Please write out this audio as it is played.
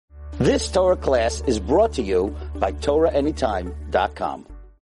This Torah class is brought to you by TorahAnytime.com.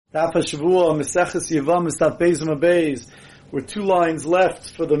 Daf HaShavua, Meseches Yevamis, Daf Beis Mabeis. We're 2 lines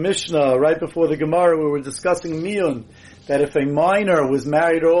left for the Mishnah, right before the Gemara. We were discussing Miyun, that if a minor was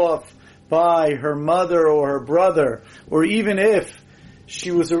married off by her mother or her brother, or even if she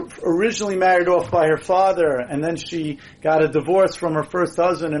was originally married off by her father, and then she got a divorce from her first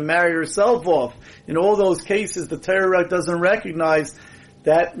husband and married herself off, in all those cases, the Torah doesn't recognize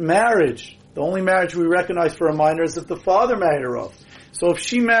that marriage. The only marriage we recognize for a minor is if the father married her off. So if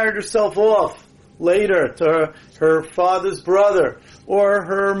she married herself off later to her father's brother, or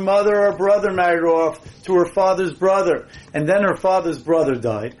her mother or brother married her off to her father's brother, and then her father's brother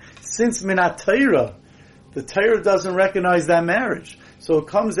died, since Minat Torah, the Torah doesn't recognize that marriage. So it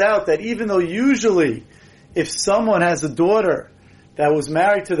comes out that even though usually if someone has a daughter that was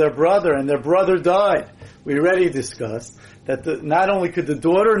married to their brother and their brother died, we already discussed that not only could the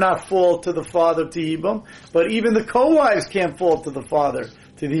daughter not fall to the father to Yibam, but even the co-wives can't fall to the father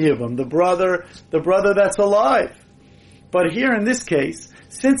to the Yibam, the brother that's alive. But here in this case,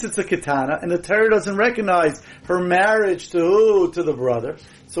 since it's a katana and the Torah doesn't recognize her marriage to the brother,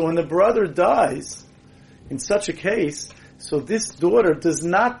 so when the brother dies, in such a case, so this daughter does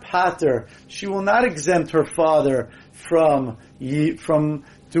not pater, she will not exempt her father from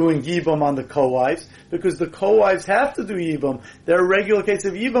doing Yibam on the co-wives, because the co-wives have to do Yibam. They're a regular case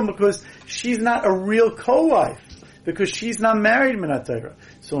of Yibam because she's not a real co-wife, because she's not married Minat Torah.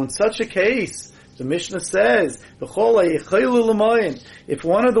 So in such a case, the Mishnah says, if one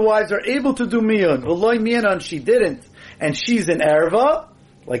of the wives are able to do Miyun, and she didn't, and she's an Erva,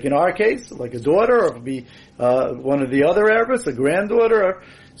 like in our case, like a daughter, or it could be one of the other Ervas, a granddaughter,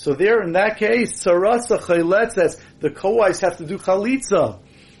 so there in that case, Sarasa Chaylet says, the co-wives have to do Chalitza,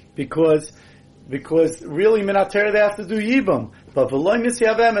 because really Minat Torah they have to do Yibam. But V'lo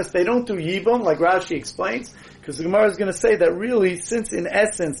Nisyav Emes, they don't do Yibam, like Rashi explains, because the Gemara is going to say that really, since in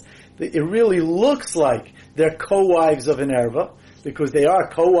essence, it really looks like they're co-wives of an Erva, because they are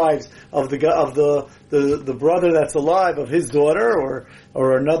co-wives of the brother that's alive, of his daughter,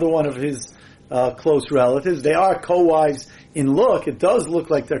 or another one of his close relatives. They are co-wives in look. It does look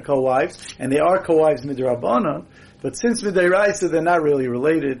like they're co-wives, and they are co-wives midrabanan. But since midairaisa, they're not really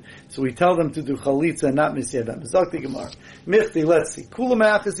related, so we tell them to do chalitza and not misyadam. Zakti Gemara. Michti, let's see. Kula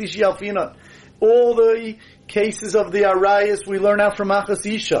me'achas ishi alfina. All the cases of the arayas we learn out from achas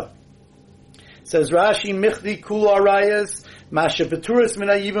isha. Says Rashi, Michti kula arayas, masha beturis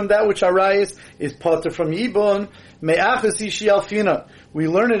mina yibam, that which arayas is potter from yibam, me'achas ishi alfina. We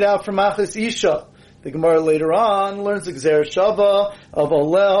learn it out from achas isha. The Gemara later on learns the Gzer Shava of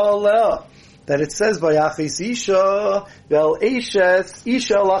Aleh, that it says by Achis Isha, Vel Eishes,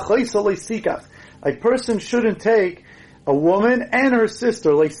 Isha Lachoisa Leisikach. A person shouldn't take a woman and her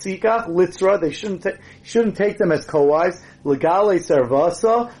sister, Leisikach, Litzra, they shouldn't take them as co-wives, Legale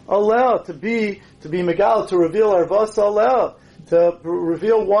Servasa, Aleh, to be Megal, to reveal Arvasa Aleh, to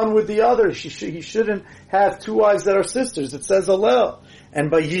reveal one with the other. He shouldn't have 2 wives that are sisters. It says Aleh. And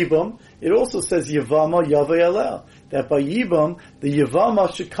by Yibam, it also says Yavama Yavei Aleh, that by Yibam, the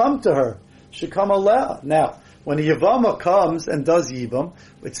Yavama should come to her, should come Aleh. Now, when a Yavama comes and does Yibam,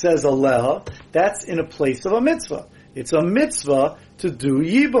 it says Aleh, that's in a place of a mitzvah. It's a mitzvah to do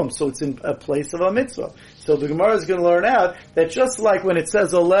Yibam, so it's in a place of a mitzvah. So the Gemara is going to learn out that just like when it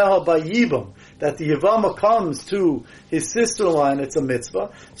says Aleh by Yibam, that the Yavama comes to his sister-in-law and it's a mitzvah,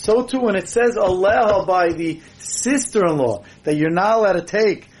 so too when it says Aleh by the sister-in-law, that you're not allowed to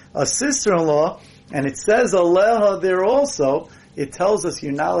take a sister-in-law, and it says Aleh there also, it tells us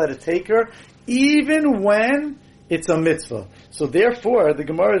you're not allowed to take her, even when it's a mitzvah. So therefore, the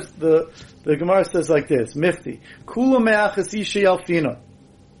Gemara says like this, Mifti, Kula me'achas isha yalfina.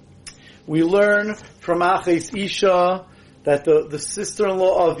 We learn from Achis Isha that the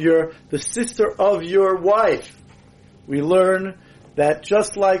sister-in-law the sister of your wife, we learn that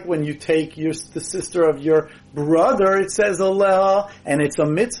just like when you take the sister of your brother, it says Aleh, and it's a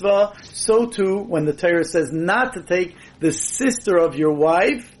mitzvah, so too, when the Torah says not to take the sister of your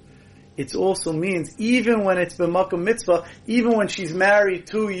wife, it also means even when it's b'makom mitzvah, even when she's married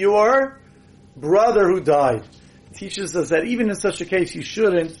to your brother who died. It teaches us that even in such a case, you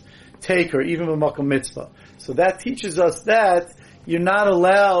shouldn't take her, even b'makom mitzvah. So that teaches us that you're not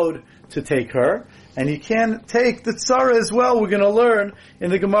allowed to take her, and you can't take the tzara as well. We're going to learn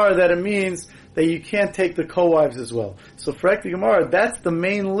in the Gemara that it means that you can't take the co-wives as well. So for the Gemara, that's the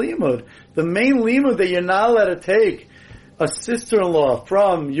main limud. The main limud that you're not allowed to take a sister-in-law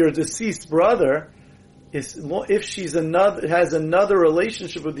from your deceased brother if she's has another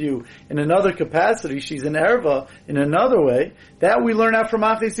relationship with you in another capacity, she's an erva in another way, that we learn out from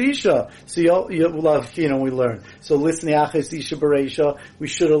Aches Isha. So we learn. So listening Aches Isha Bereisha, we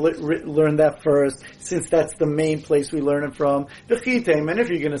should have learned that first, since that's the main place we learn it from. And if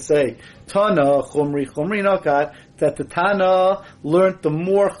you're going to say, Tana, Chumri Nakat, that the Tana learned the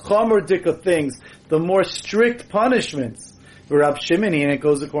more Chomerdika things, the more strict punishments. Rab Shimon, and it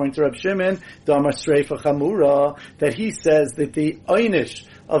goes according to Rab Shimon, Damar Sreifa Chamura, that he says that the einish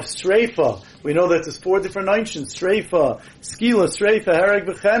of Sreifa, we know that there's 4 different einshins, Sreifa, Skila, Sreifa, Hereg,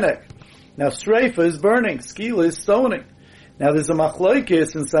 V'chenek. Now Sreifa is burning, Skila is stoning. Now there's a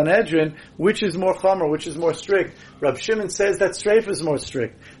machlokes in Sanhedrin, which is more chomer, which is more strict. Rab Shimon says that Sreifa is more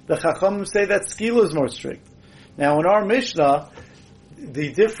strict. The Chachamim say that Skila is more strict. Now in our Mishnah,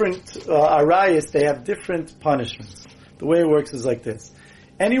 the different arayas, they have different punishments. The way it works is like this.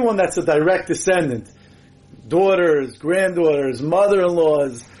 Anyone that's a direct descendant, daughters, granddaughters,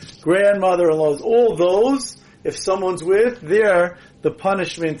 mother-in-laws, grandmother-in-laws, all those, if someone's with, there, the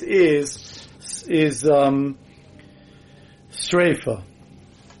punishment is streifa.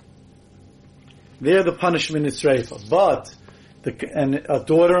 There the punishment is streifa. But, and a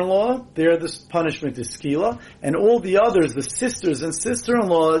daughter-in-law, there the punishment is skila. And all the others, the sisters and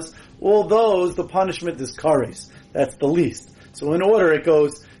sister-in-laws, all those, the punishment is kares. That's the least. So in order it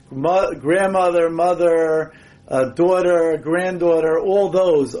goes grandmother, mother, daughter, granddaughter, all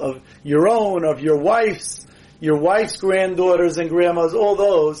those of your own, of your wife's granddaughters and grandmas, all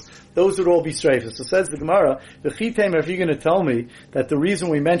those would all be streifas. So says the Gemara, if you're going to tell me that the reason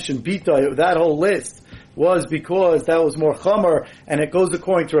we mentioned Bita, that whole list, was because that was more chomer, and it goes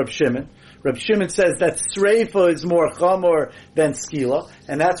according to Reb Shimon. Reb Shimon says that streifa is more chomer than skila,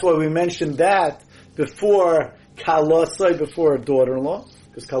 and that's why we mentioned that before Kalasai, before a daughter-in-law,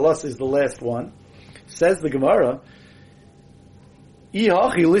 because Kalasai is the last one. Says the Gemara, if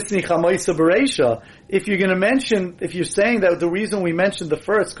you're going to mention, if you're saying that the reason we mentioned the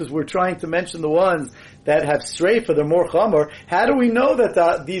first, because we're trying to mention the ones that have streifa, they're more chamer, how do we know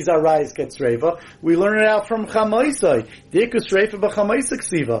that these arayas get streifa? We learn it out from chamaisai.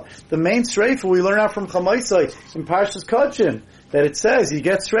 The main streifa we learn out from chamaisai in Parshas Kachin, that it says you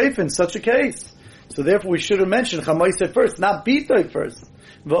get streifa in such a case. So therefore we should have mentioned chamaisai first, not bitoi first.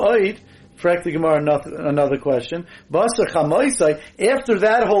 V'oid, correct the Gemara, another question. Basar chamaisai, after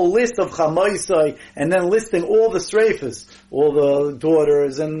that whole list of chamaisai, and then listing all the streifas, all the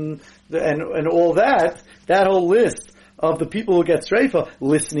daughters and all that whole list of the people who get streifa,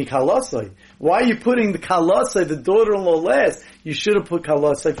 listening kalasai. Why are you putting the kalasai, the daughter-in-law, last? You should have put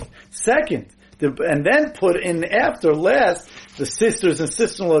kalasai second. And then put in after last the sisters and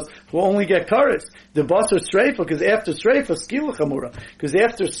sister-in-laws who only get kares. The basar streifa, because after streifa, skila chamura. Because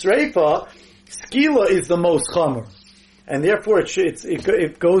after streifa, skila is the most chamur. And therefore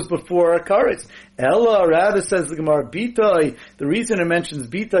it goes before a kares. Ella, rather, says the Gemara, Bitai, the reason it mentions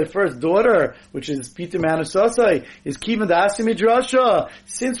Bitai first, daughter, which is Bitai Manusasai, is Kivan Dasi Midrasha.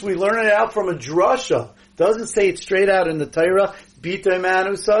 Since we learn it out from a drasha, doesn't say it straight out in the Torah, Bitai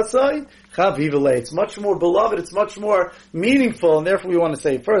Manusasai, Chavivale. It's much more beloved, it's much more meaningful, and therefore we want to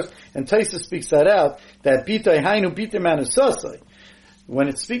say it first. And Taisa speaks that out, that Bitai Hainu Bitai Manusasai. When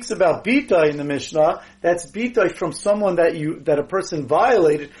it speaks about Bitai in the Mishnah, that's Bitai from someone that a person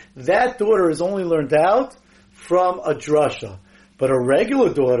violated. That daughter is only learned out from a drasha. But a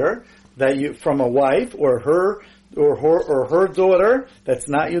regular daughter, from a wife, or her daughter, that's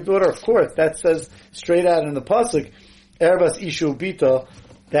not your daughter, of course, that says straight out in the pasuk, Ervas Ishu Bita,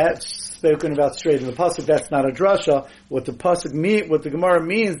 that's spoken about straight in the pasuk. That's not a drasha. What the Gemara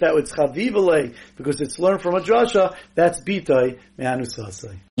means, that it's chavivale, because it's learned from a drasha. That's bitai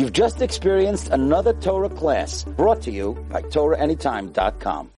me'anusasai. You've just experienced another Torah class brought to you by TorahAnytime.com.